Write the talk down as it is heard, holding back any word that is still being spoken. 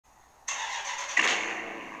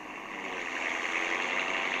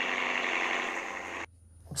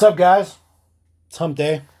What's up, guys? It's hump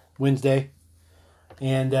day, Wednesday.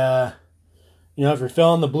 And, you know, if you're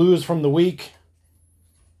feeling the blues from the week,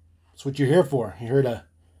 that's what you're here for. You're here to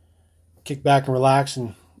kick back and relax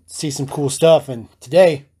and see some cool stuff. And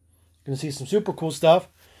today, you're going to see some super cool stuff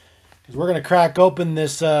because we're going to crack open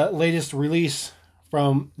this latest release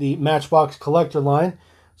from the Matchbox collector line.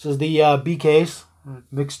 This is the B case,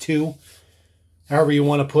 Mix 2, however you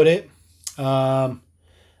want to put it.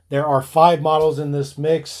 There are 5 models in this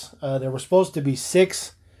mix. There were supposed to be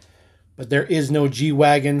 6, but there is no G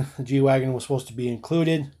Wagon. The G Wagon was supposed to be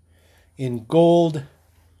included in gold.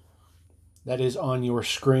 That is on your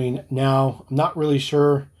screen now. I'm not really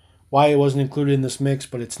sure why it wasn't included in this mix,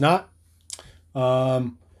 but it's not.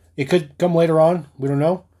 It could come later on. We don't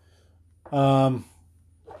know.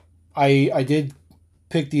 I did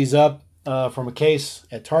pick these up from a case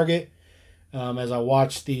at Target as I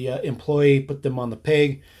watched the employee put them on the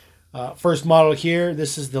peg. First model here,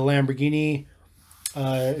 this is the Lamborghini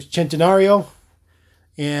Centenario,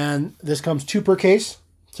 and this comes 2 per case,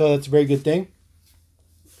 so that's a very good thing.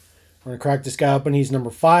 We're going to crack this guy open. He's number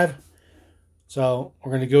 5. So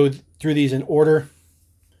we're going to go through these in order.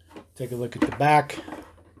 Take a look at the back.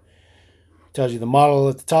 Tells you the model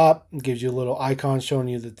at the top. It gives you a little icon showing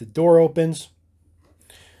you that the door opens.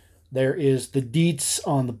 There is the deets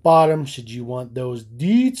on the bottom, should you want those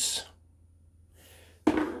deets.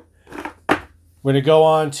 We're going to go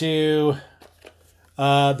on to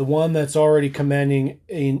the one that's already commanding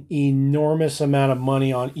an enormous amount of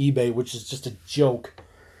money on eBay, which is just a joke.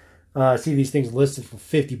 I see these things listed for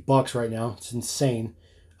 $50 right now. It's insane.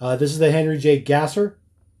 This is the Henry J. Gasser.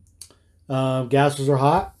 Gassers are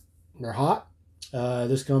hot. They're hot.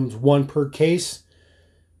 This comes 1 per case.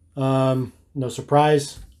 No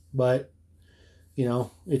surprise, but you know,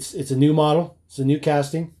 it's a new model. It's a new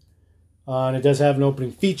casting. And it does have an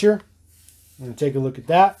opening feature. I'm going to take a look at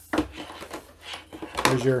that.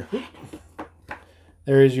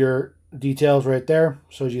 There is your details right there.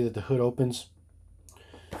 Shows you that the hood opens.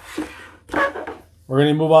 We're going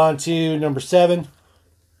to move on to number 7.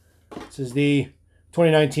 This is the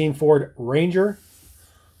 2019 Ford Ranger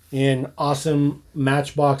in awesome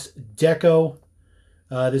Matchbox deco.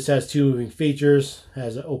 This has 2 moving features,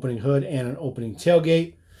 has an opening hood and an opening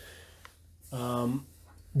tailgate.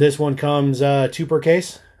 This one comes 2 per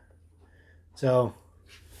case. So,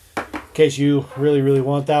 in case you really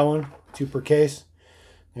want that one, 2 per case.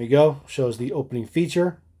 There you go. Shows the opening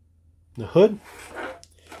feature, the hood.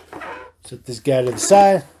 Set this guy to the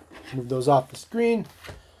side. Move those off the screen.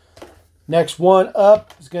 Next one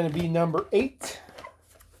up is going to be number 8.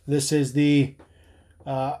 This is the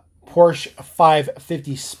Porsche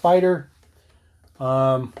 550 Spider.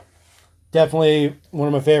 Definitely one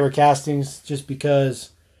of my favorite castings just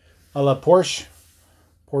because I love Porsche.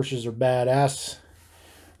 Porsches are badass.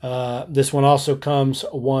 This one also comes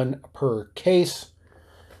 1 per case.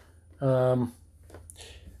 You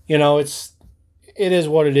know, it is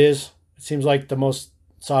what it is. It seems like the most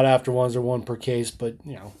sought after ones are 1 per case, but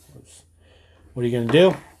you know, what are you going to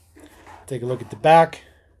do? Take a look at the back.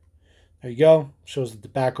 There you go. Shows that the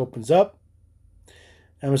back opens up.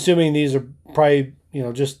 I'm assuming these are probably, you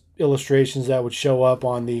know, just illustrations that would show up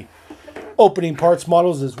on the opening parts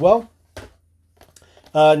models as well.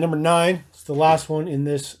 Number 9, it's the last one in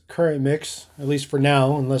this current mix, at least for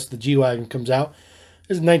now, unless the G Wagon comes out.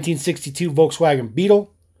 This is a 1962 Volkswagen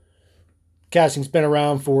Beetle. Casting's been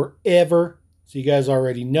around forever, so you guys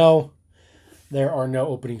already know. There are no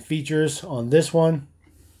opening features on this one.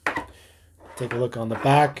 Take a look on the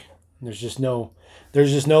back. There's just no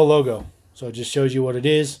logo, so it just shows you what it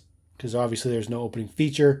is, because obviously there's no opening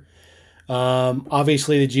feature.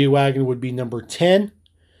 Obviously the G Wagon would be number 10.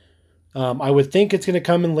 I would think it's going to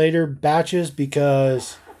come in later batches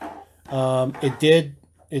because I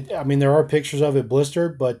mean, there are pictures of it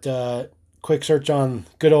blistered, but quick search on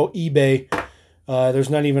good old eBay, there's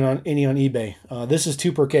not even any on eBay. This is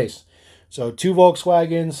 2 per case. So 2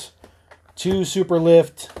 Volkswagens, 2 Super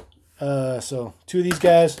Lift, so 2 of these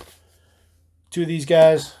guys, 2 of these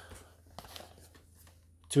guys,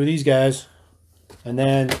 2 of these guys, and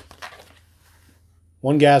then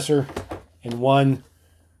 1 Gasser and 1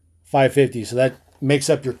 550. So that makes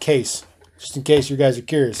up your case, just in case you guys are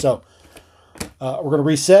curious. So we're going to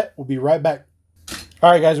reset. We'll be right back. All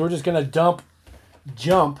right, guys, we're just going to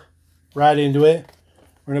jump right into it.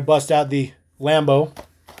 We're going to bust out the Lambo.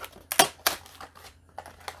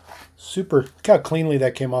 Super, look how cleanly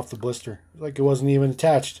that came off the blister. Like it wasn't even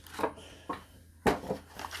attached.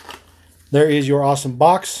 There is your awesome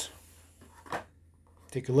box.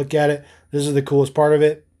 Take a look at it. This is the coolest part of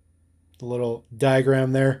it. The little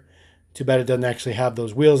diagram there. Too bad it doesn't actually have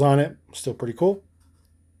those wheels on it. Still pretty cool.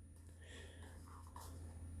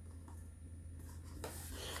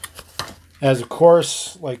 As of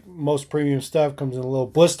course, like most premium stuff, comes in a little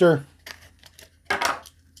blister. And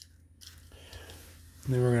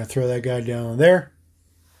then we're going to throw that guy down there.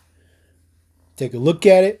 Take a look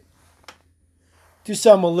at it. Do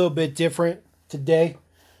something a little bit different today.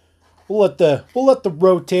 We'll let the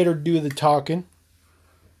rotator do the talking.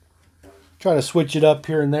 Try to switch it up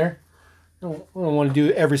here and there. I don't want to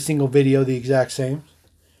do every single video the exact same.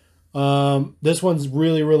 This one's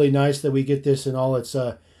really, really nice that we get this in all its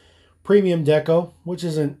premium deco, which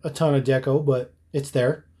isn't a ton of deco, but it's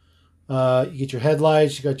there. You get your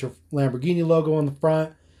headlights, you got your Lamborghini logo on the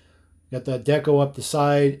front, you got that deco up the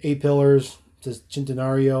side, A-pillars, it says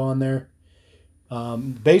Centenario on there.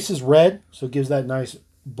 Base is red, so it gives that nice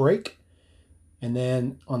break. And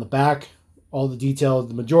then on the back, all the details,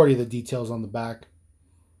 the majority of the details on the back.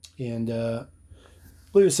 And I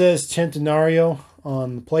believe it says Centenario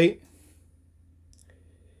on the plate.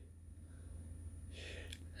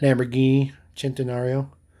 Lamborghini Centenario.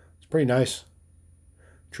 It's pretty nice.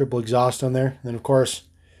 Triple exhaust on there. And then, of course,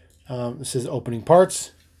 this is opening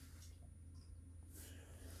parts.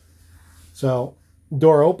 So,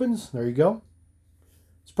 door opens. There you go.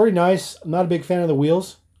 It's pretty nice. I'm not a big fan of the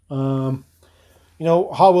wheels. You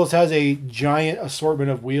know, Hot Wheels has a giant assortment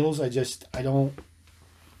of wheels. I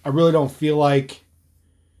really don't feel like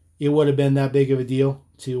it would have been that big of a deal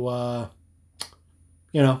to,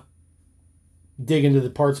 you know, dig into the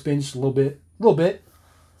parts bin just a little bit.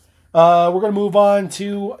 We're going to move on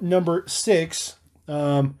to number 6,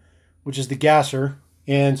 which is the Gasser.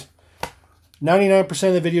 And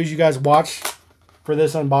 99% of the videos you guys watch for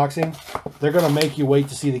this unboxing, they're going to make you wait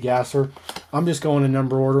to see the Gasser. I'm just going in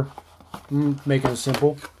number order. I'm making it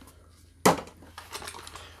simple.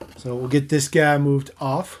 So we'll get this guy moved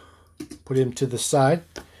off. Put him to the side.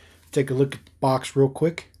 Take a look at the box real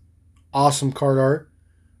quick. Awesome card art.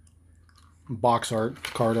 Box art,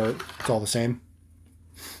 card art, it's all the same.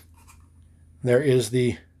 There is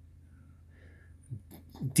the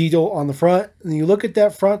Beetle on the front. And you look at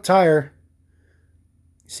that front tire,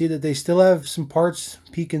 you see that they still have some parts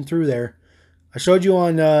peeking through there. I showed you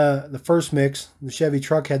on the first mix, the Chevy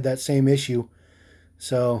truck had that same issue.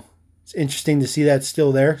 So it's interesting to see that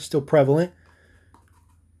still there, still prevalent.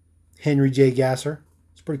 Henry J. Gasser.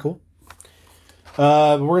 It's pretty cool.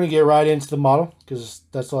 We're going to get right into the model because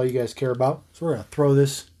that's all you guys care about. So we're going to throw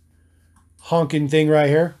this honking thing right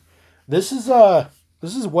here. This is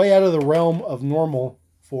way out of the realm of normal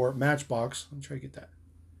for Matchbox. Let me try to get that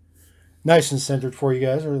nice and centered for you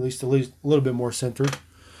guys, or at least a little bit more centered.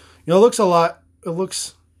 You know, it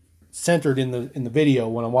looks centered in the video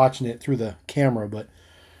when I'm watching it through the camera, but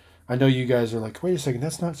I know you guys are like, wait a second,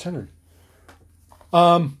 that's not centered.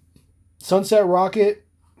 Sunset Rocket,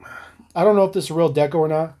 I don't know if this is a real deco or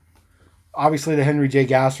not. Obviously, the Henry J.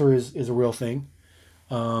 Gasser is a real thing.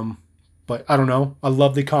 But I don't know. I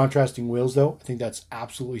love the contrasting wheels, though. I think that's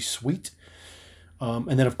absolutely sweet.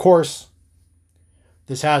 And then, of course,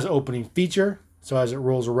 this has opening feature. So as it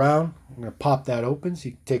rolls around, I'm going to pop that open so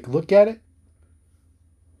you can take a look at it.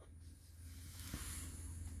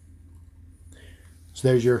 So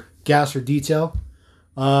there's your Gasser detail.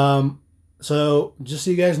 So just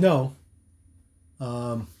so you guys know,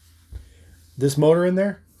 this motor in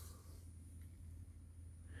there,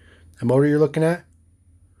 the motor you're looking at,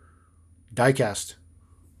 die-cast.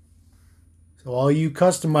 So all you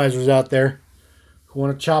customizers out there who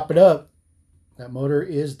want to chop it up, that motor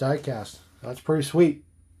is die-cast. That's pretty sweet.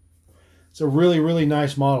 It's a really, really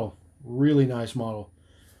nice model. Really nice model.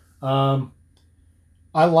 I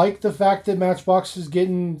like the fact that Matchbox is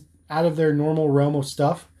getting out of their normal realm of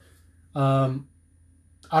stuff. I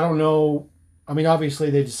don't know. I mean, obviously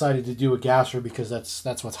they decided to do a Gasser because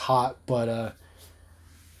that's what's hot. But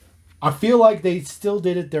I feel like they still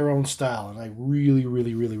did it their own style. And I really,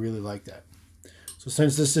 really, really, really like that. So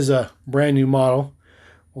since this is a brand new model,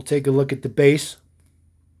 we'll take a look at the base.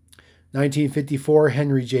 1954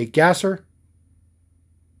 Henry J. Gasser.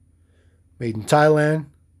 Made in Thailand.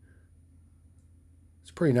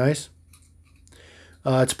 It's pretty nice.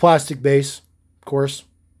 It's plastic base, of course.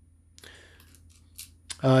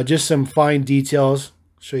 Just some fine details.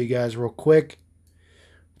 I'll show you guys real quick.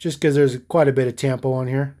 Just because there's quite a bit of tampo on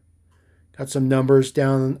here. Got some numbers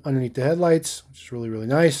down underneath the headlights, which is really, really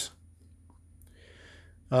nice.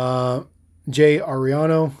 J.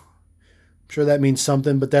 Ariano. I'm sure that means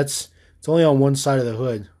something, but it's only on one side of the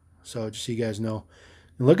hood. So just so you guys know.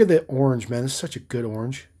 And look at the orange, man. This is such a good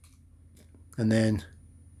orange. And then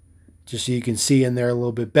just so you can see in there a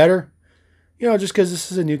little bit better. You know, just because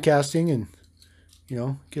this is a new casting and, you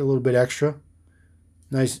know, get a little bit extra.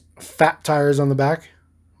 Nice fat tires on the back.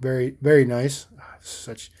 Very, very nice.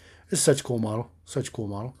 This is such a cool model. Such a cool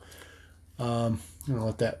model. I'm going to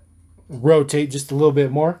let that rotate just a little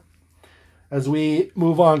bit more. As we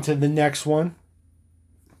move on to the next one.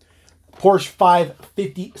 Porsche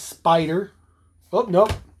 550 Spider. Oh,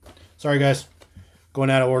 nope. Sorry, guys. Going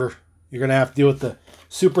out of order. You're going to have to deal with the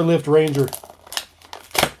Super Lift Ranger.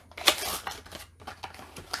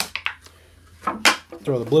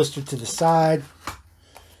 Throw the blister to the side.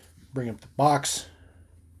 Bring up the box.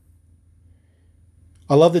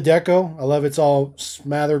 I love the deco. I love it's all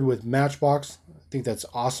smothered with Matchbox. I think that's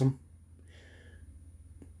awesome.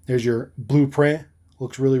 There's your blueprint.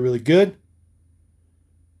 Looks really, really good.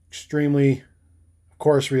 Extremely, of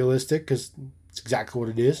course, realistic because it's exactly what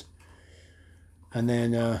it is. And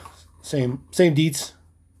then same deets.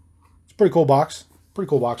 It's a pretty cool box. Pretty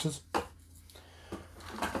cool boxes.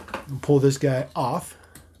 Pull this guy off.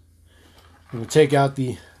 We'll take out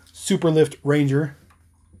the Super Lift Ranger.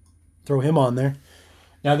 Throw him on there.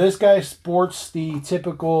 Now this guy sports the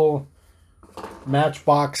typical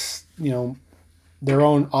Matchbox, you know, their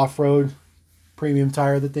own off-road premium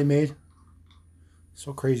tire that they made.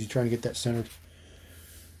 So crazy trying to get that centered.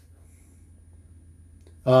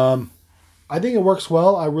 I think it works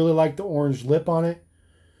well. I really like the orange lip on it.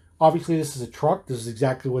 Obviously, this is a truck. This is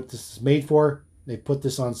exactly what this is made for. They put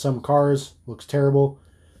this on some cars. Looks terrible.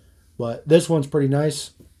 But this one's pretty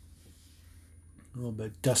nice. A little bit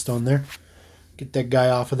of dust on there. Get that guy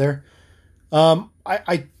off of there.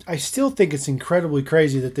 I still think it's incredibly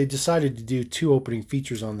crazy that they decided to do 2 opening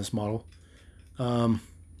features on this model. So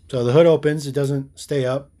the hood opens. It doesn't stay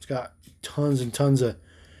up. It's got tons and tons of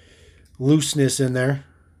looseness in there.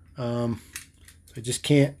 I just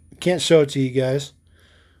can't show it to you guys.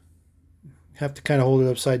 Have to kind of hold it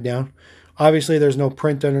upside down. Obviously, there's no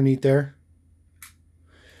print underneath there.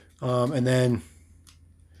 And then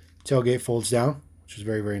tailgate folds down, which is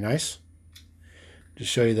very, very nice.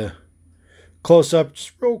 Just show you the close-up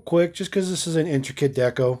just real quick, just because this is an intricate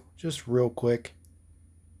deco. Just real quick.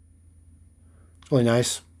 It's really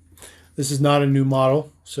nice. This is not a new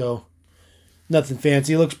model, so nothing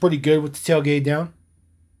fancy. It looks pretty good with the tailgate down.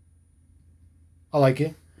 I like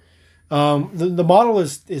it. The model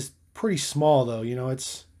is pretty small, though. You know,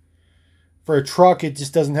 it's for a truck, it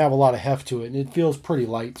just doesn't have a lot of heft to it, and it feels pretty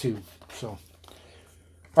light, too. So, all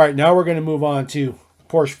right, now we're going to move on to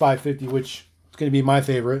Porsche 550, which is going to be my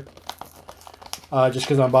favorite, just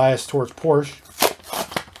because I'm biased towards Porsche.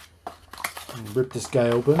 Rip this guy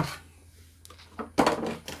open.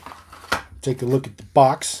 Take a look at the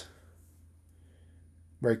box.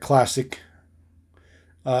 Very classic.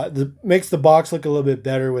 Makes the box look a little bit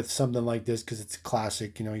better with something like this because it's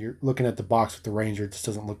classic. You know, you're looking at the box with the Ranger. It just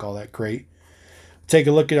doesn't look all that great. Take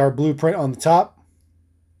a look at our blueprint on the top.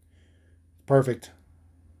 Perfect.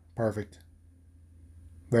 Perfect.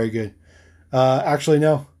 Very good. Actually,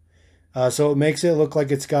 no. So it makes it look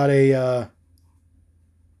like it's got a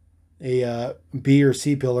B or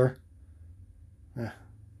C pillar.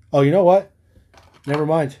 Oh, you know what? Never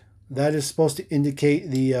mind. That is supposed to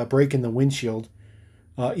indicate the break in the windshield.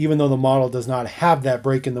 Even though the model does not have that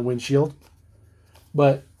break in the windshield.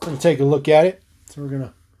 But we're going to take a look at it. So we're going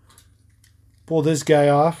to pull this guy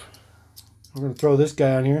off. We're going to throw this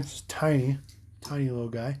guy on here. It's tiny. Tiny little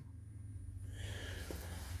guy.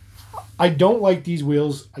 I don't like these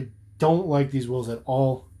wheels. I don't like these wheels at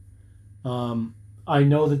all. I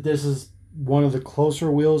know that this is one of the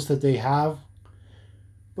closer wheels that they have.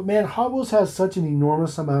 But man, Hot Wheels has such an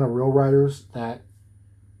enormous amount of rail riders that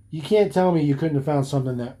you can't tell me you couldn't have found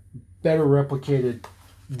something that better replicated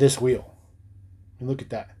this wheel. And look at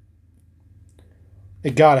that.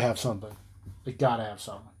 It got to have something. It got to have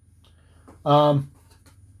something.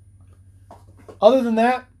 Other than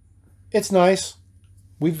that, it's nice.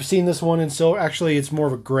 We've seen this one in silver. Actually, it's more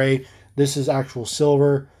of a gray. This is actual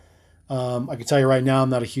silver. I can tell you right now, I'm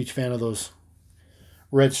not a huge fan of those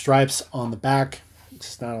red stripes on the back.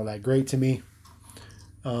 It's not all that great to me.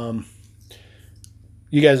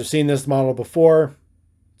 You guys have seen this model before.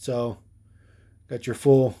 So, got your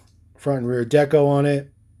full front and rear deco on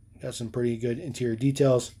it. Got some pretty good interior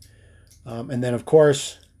details. And then, of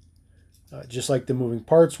course, just like the moving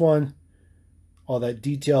parts one, all that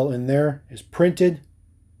detail in there is printed.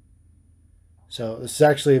 So, this is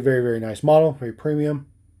actually a very, very nice model. Very premium.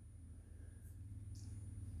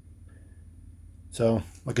 So,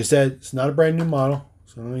 like I said, it's not a brand new model.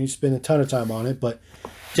 So, I don't need to spend a ton of time on it. But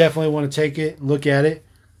definitely want to take it, look at it.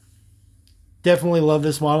 Definitely love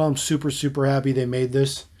this model. I'm super, super happy they made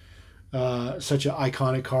this. Such an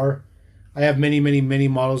iconic car. I have many, many, many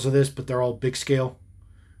models of this, but they're all big scale.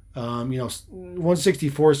 You know,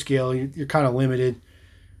 1/64 scale, you're kind of limited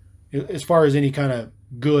as far as any kind of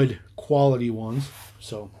good quality ones.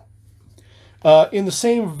 So, In the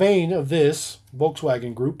same vein of this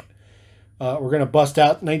Volkswagen group, we're going to bust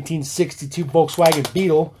out 1962 Volkswagen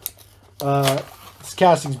Beetle. This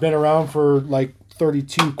casting's been around for like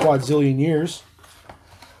 32 quadzillion years.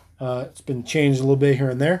 It's been changed a little bit here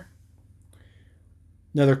and there.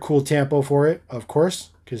 Another cool tampo for it, of course,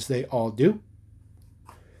 because they all do.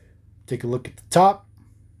 Take a look at the top.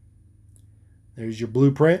 There's your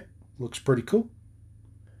blueprint. Looks pretty cool.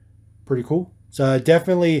 Pretty cool. So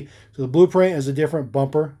definitely, so the blueprint is a different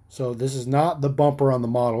bumper. So this is not the bumper on the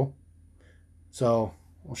model. So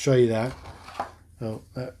I'll show you that. So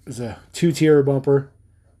that is a 2-tier bumper,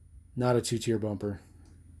 not a 2-tier bumper.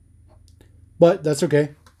 But that's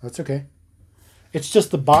okay. That's okay. It's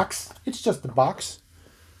just the box. It's just the box.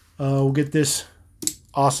 We'll get this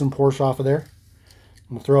awesome Porsche off of there.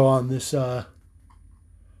 I'm gonna throw on this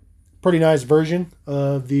pretty nice version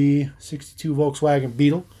of the 62 Volkswagen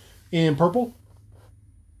Beetle in purple.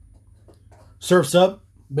 Surfs up,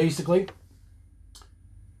 basically.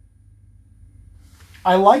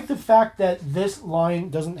 I like the fact that this line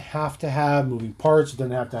doesn't have to have moving parts. It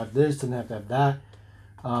doesn't have to have this. Doesn't have to have that.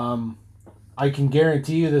 I can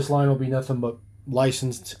guarantee you this line will be nothing but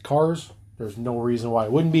licensed cars. There's no reason why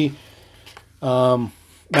it wouldn't be.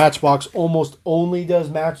 Matchbox almost only does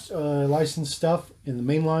licensed stuff in the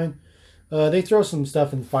main line. They throw some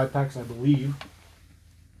stuff in the 5-packs, I believe,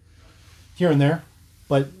 here and there,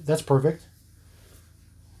 but that's perfect.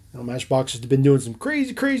 You know, Matchbox has been doing some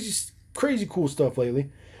crazy cool stuff lately.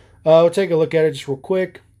 We'll take a look at it just real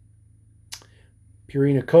quick.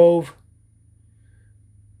 Purina Cove.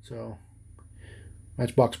 So,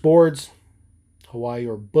 Matchbox boards. Hawaii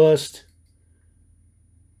or bust.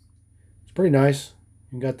 It's pretty nice.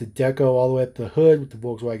 You got the deco all the way up the hood with the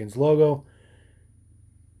Volkswagen's logo.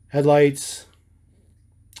 Headlights.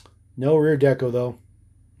 No rear deco though.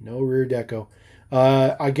 No rear deco.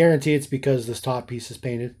 I guarantee it's because this top piece is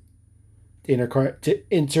painted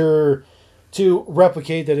to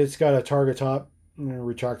replicate that it's got a target top, a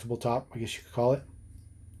retractable top, I guess you could call it.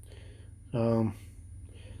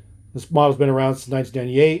 This model's been around since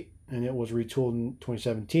 1998, and it was retooled in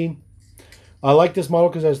 2017. I like this model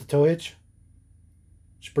because it has the tow hitch.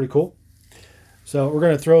 It's pretty cool. So we're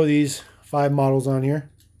going to throw these 5 models on here.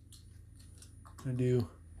 And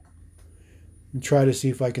try to see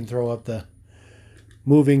if I can throw up the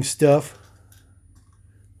moving stuff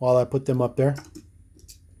while I put them up there.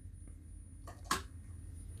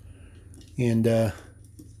 And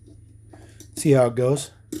see how it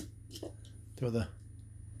goes. Throw the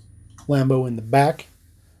Lambo in the back.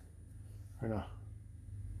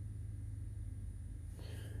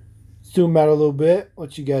 Zoom out a little bit,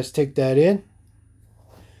 let you guys take that in.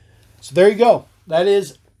 So there you go. That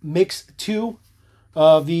is Mix 2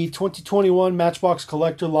 of the 2021 Matchbox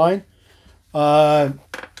Collector line. Don't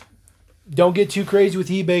get too crazy with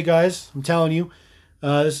eBay, guys. I'm telling you.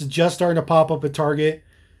 This is just starting to pop up at Target.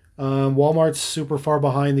 Walmart's super far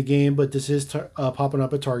behind the game, but this is popping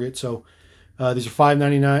up at Target. So these are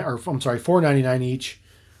 $5.99, or I'm sorry, $4.99 each.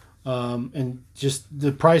 And just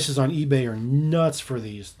the prices on eBay are nuts for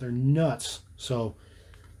these. They're nuts. So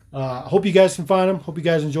hope you guys can find them. Hope you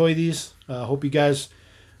guys enjoy these. Hope you guys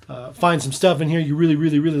find some stuff in here you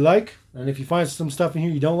really like. And if you find some stuff in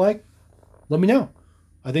here you don't like, let me know.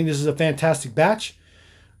 I think this is a fantastic batch.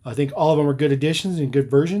 I think all of them are good additions and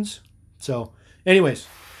good versions. So anyways,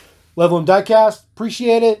 Level 'em Diecast,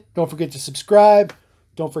 appreciate it. Don't forget to subscribe.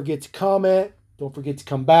 Don't forget to comment. Don't forget to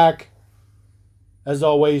come back. As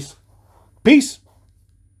always, peace.